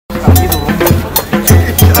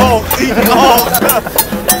In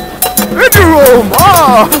the room!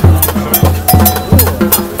 Ah!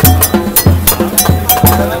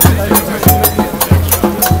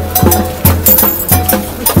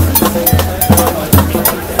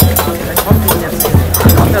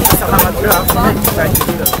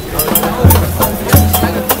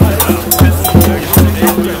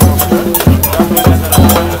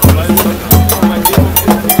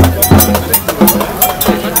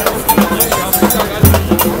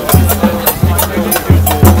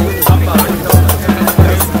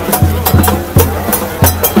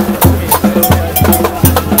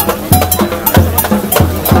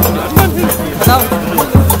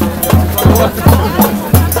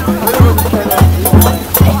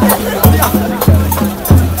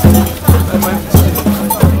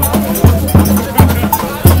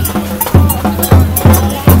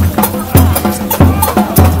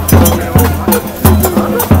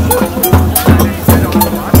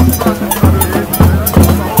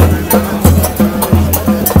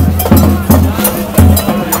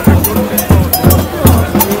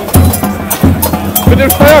 Mit dem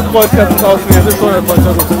Steuerkreuz kannst du raus, das ist Steuerkreuz.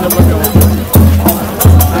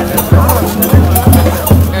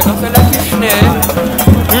 Ja, doch relativ schnell.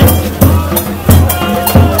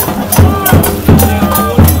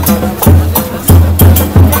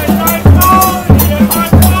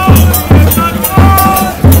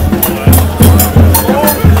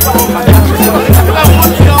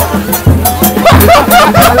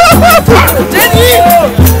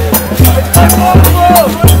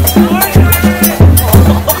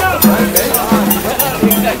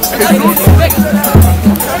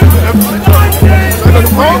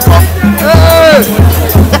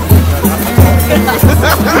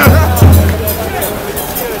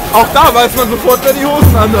 Auch da weiß man sofort, wer die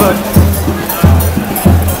Hosen anhat.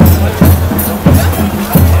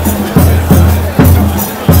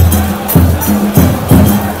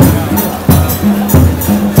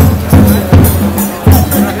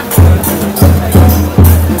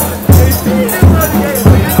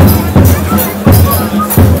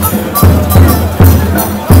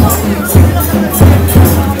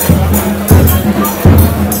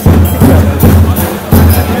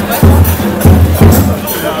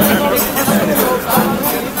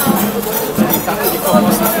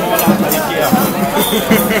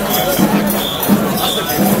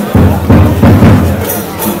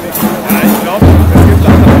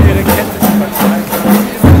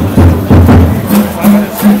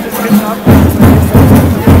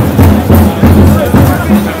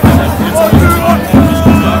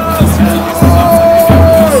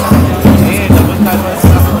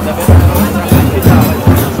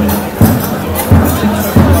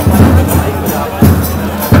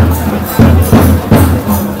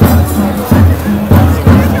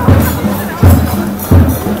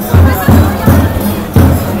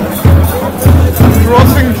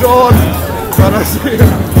 War das hier?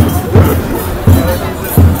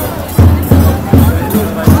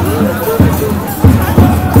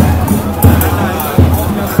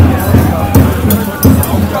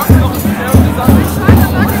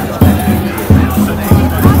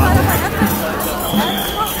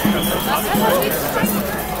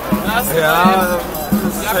 Ja,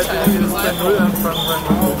 das ist halt irgendwie das der Nullanfang sein.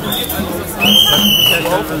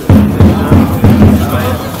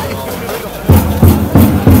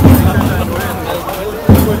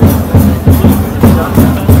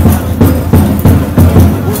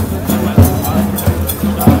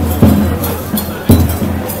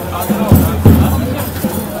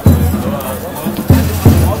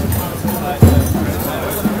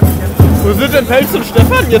 Wo sind denn Pelz und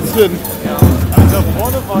Stefan jetzt hin? Ja, da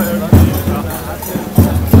vorne war irgendwie.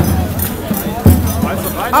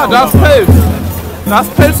 Ah, da ist Pelz. Da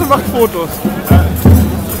ist Pelz und macht Fotos.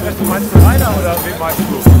 Meinst du Rainer oder wen meinst du?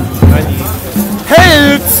 Nein,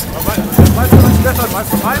 Pelz! Meinst du Stefan?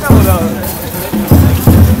 Meinst du Rainer oder?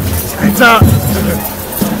 Alter!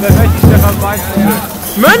 Welchen Stefan meinst du?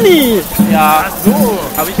 Money! Ja, Ach so!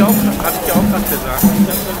 hab ich ja auch gerade gesagt.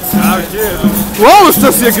 Ja, okay. Wow, ist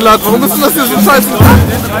das hier glatt? Warum ist denn das hier so scheiße?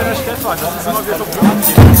 Rainer Stefan, das ist immer wieder so.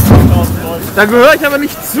 Da gehöre ich aber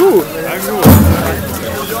nicht zu. Ja, gut.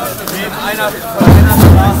 Neben einer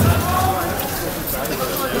Straße.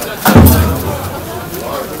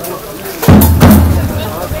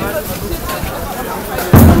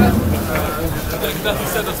 Das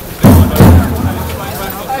ist ja das Problem.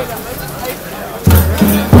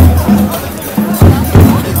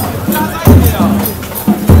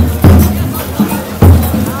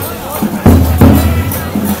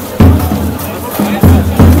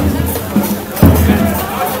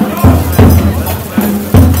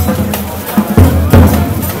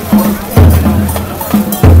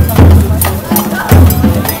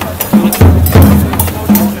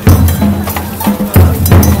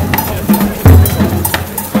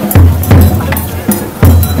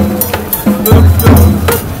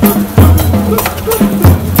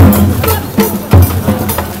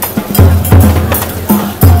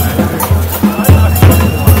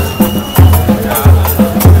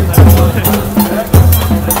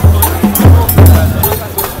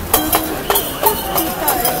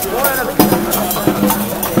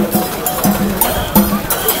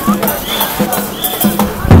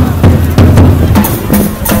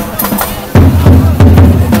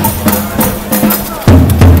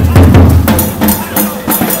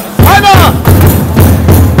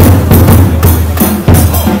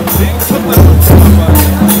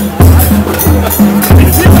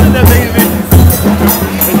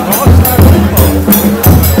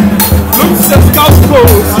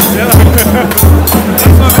 Ja.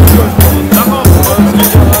 Das war mit gut. Darauf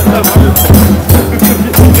steht ja anders.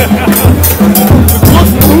 Mit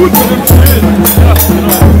großen Hut und dem Schild. Ja,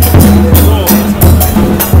 genau. So.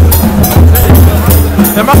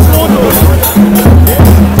 Der macht Fotos.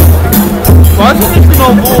 Ich weiß nicht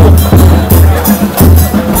genau wo.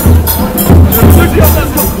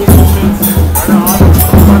 Keine Ahnung.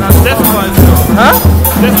 Hä?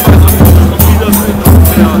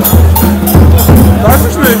 Weiß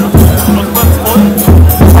ich nicht.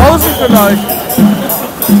 Außen vielleicht.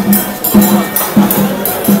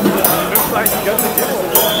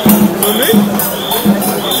 So nicht?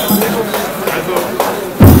 Also,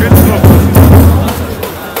 kennst du noch was?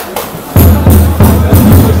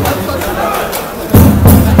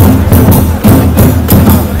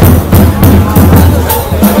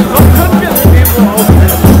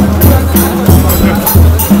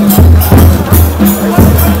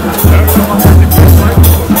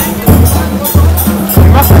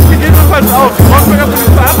 Auf. Braunschweig hat für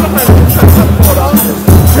die Verantwortung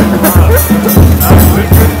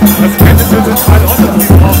Das könnte für zentrale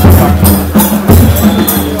Unterschiede aufgefangen.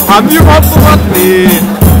 Haben die überhaupt so was? Nee.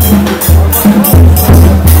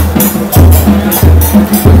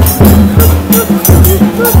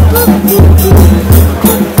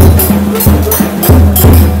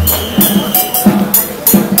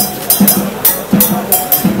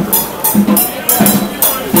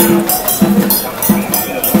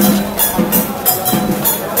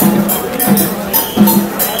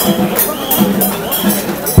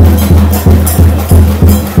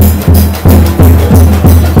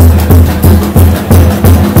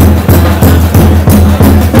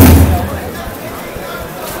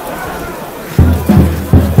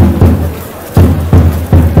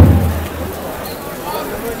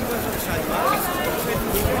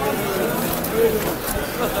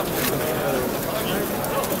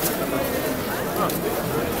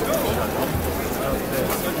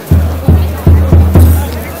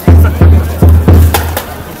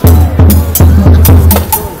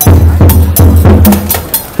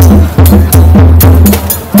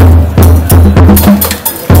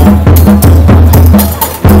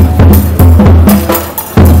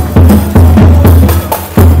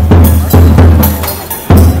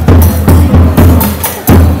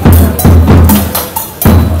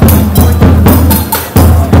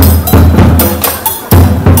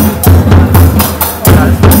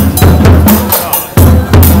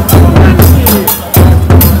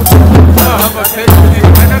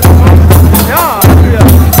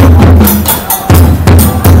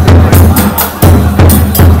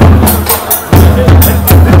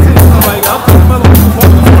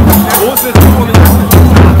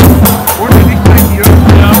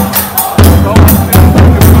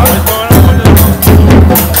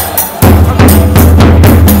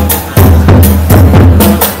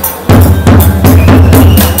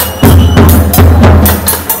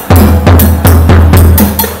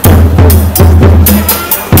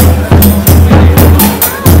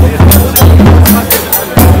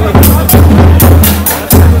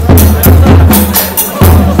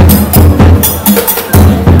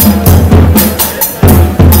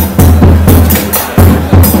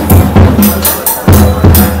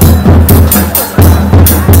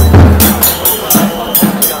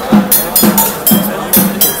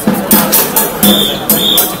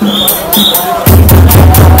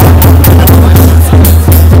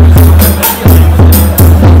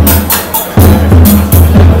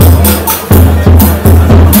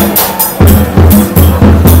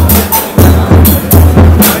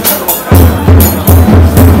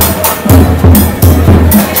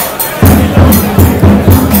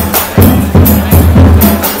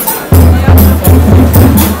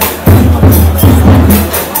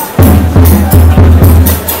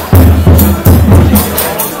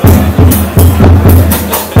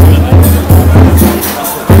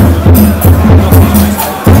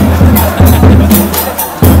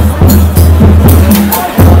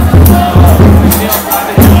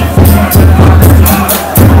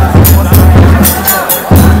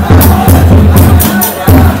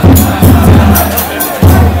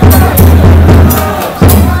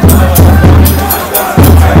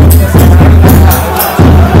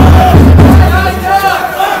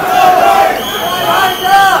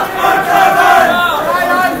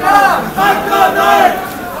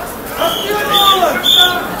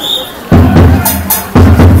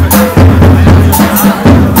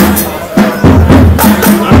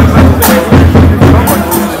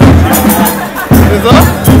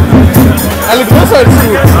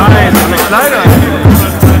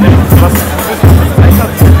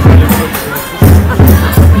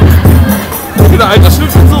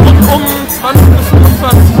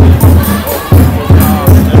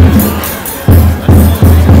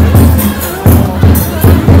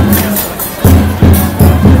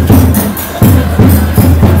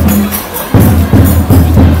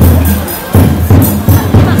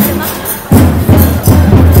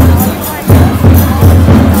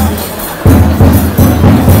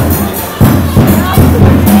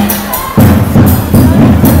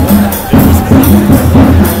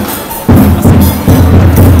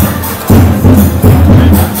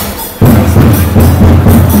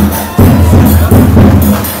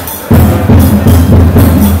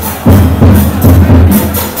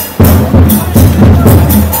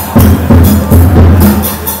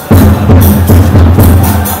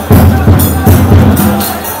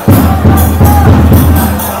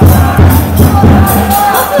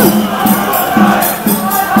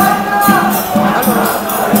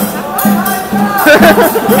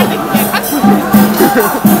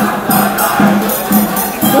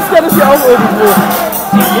 steht hier auch irgendwo.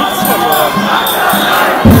 Nutz verloren.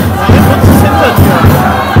 Der Nutz ist hinter dir.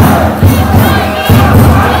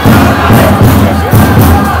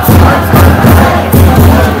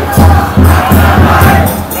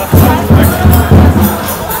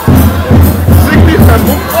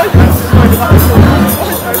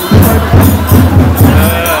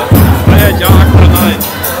 Ja, ACTA, nein.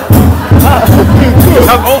 Ich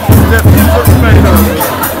habe auch sehr viel Rückmelder.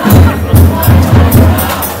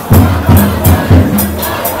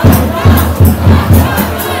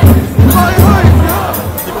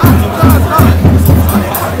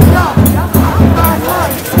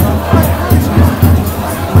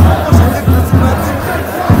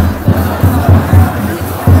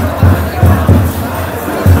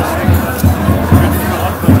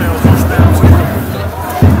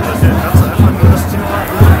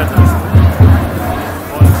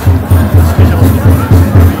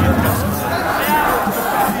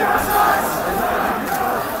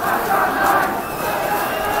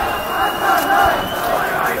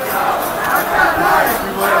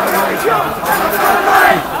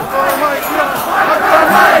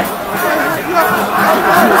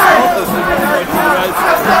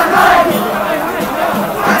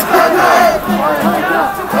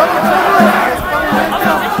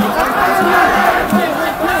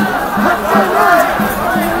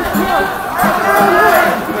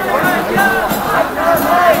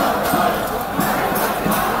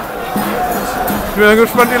 Ich bin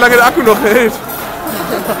gespannt, wie lange der Akku noch hält. Ich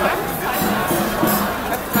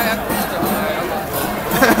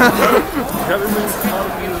habe übrigens gerade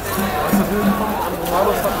dieses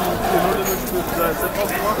Romanos hat ein 4-0 gespielt, Set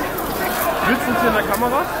ausgemacht. Willst du hier in der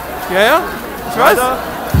Kamera? Ja? Ich weiß. Da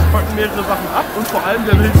packen mehrere Sachen ab und vor allem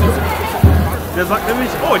der will so. Der sagt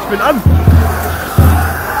nämlich, oh, ich bin an.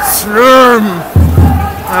 Schlimm.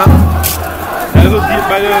 Ja. Also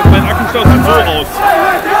mein Akkustand sieht so aus.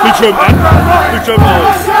 Bildschirm an, Bildschirm aus.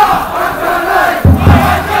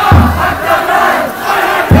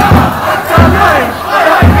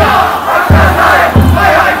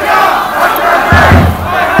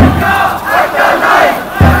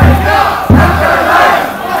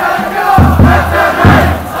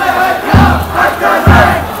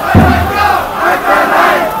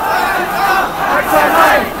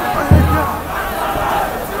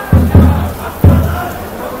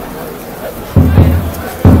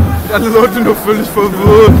 Alle Leute nur völlig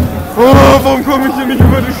verwirrt. Oh, warum komme ich hier nicht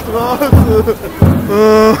über die Straße?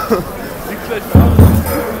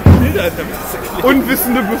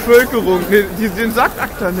 Unwissende Bevölkerung. Nee, denen sagt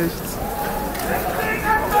ACTA nichts.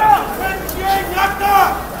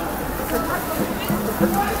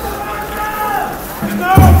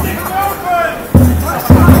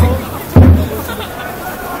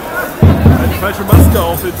 Die falsche Maske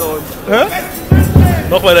auf hinter uns. Hä?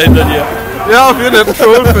 Noch weiter hinter dir. Ja, auf jeden Fall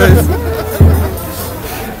Trollface.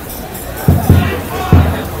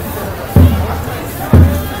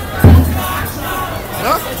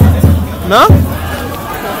 Na?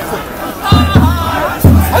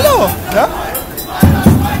 Hallo! Ja?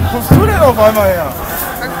 Wo kommst du denn auf einmal her?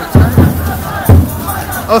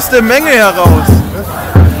 Aus der Menge heraus.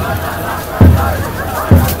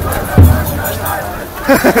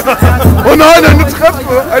 Oh nein, eine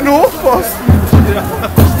Treppe! Ein Hochpfosten! Ja.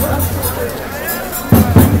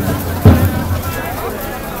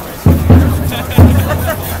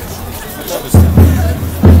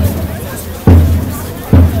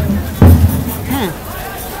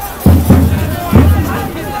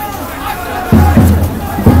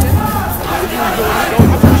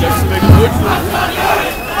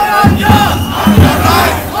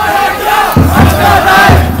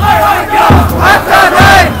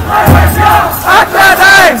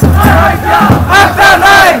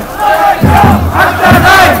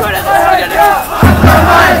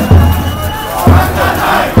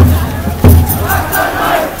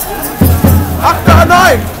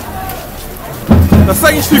 Das ist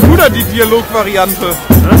eigentlich viel cooler, die Dialogvariante.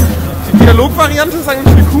 Die Dialogvariante ist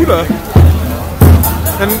eigentlich viel cooler.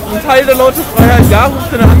 Wenn ein Teil der Leute Freiheit ja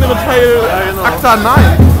ruft, der andere Teil ACTA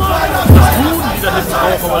nein. Das tun die da hinten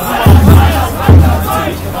auch, aber nur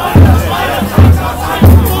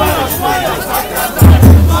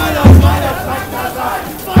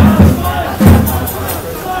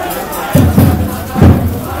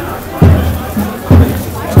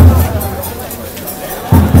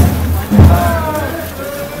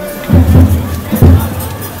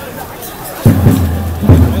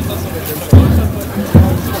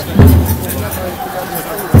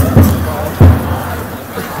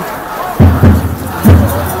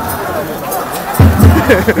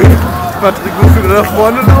Patrick, musst du da nach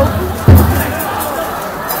vorne laufen?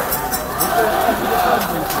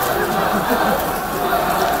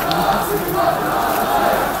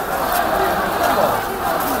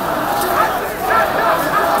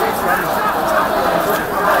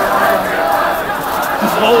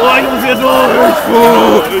 und wir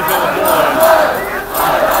durch!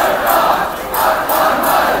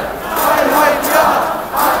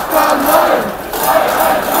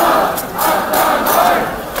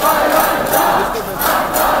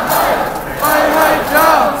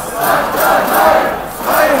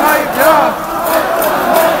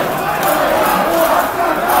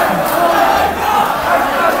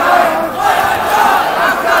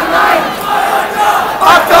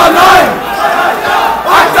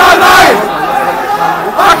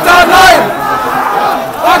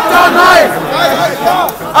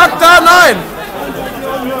 ACTA nein!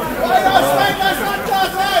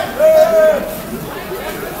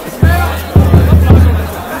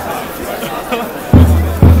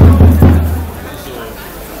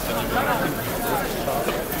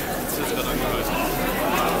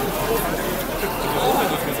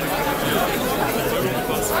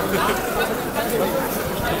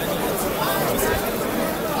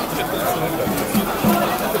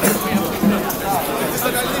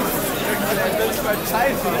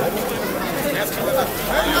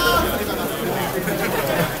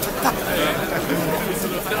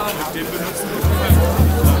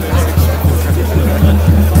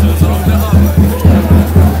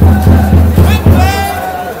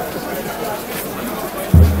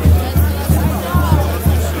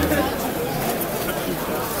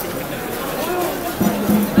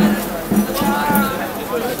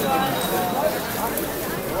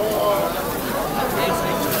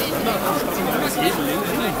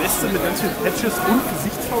 Weste mit ganz vielen Patches und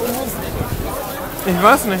Gesichtsverlust? Ich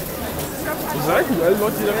weiß nicht. Ich sag nicht, alle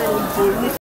Leute, die da so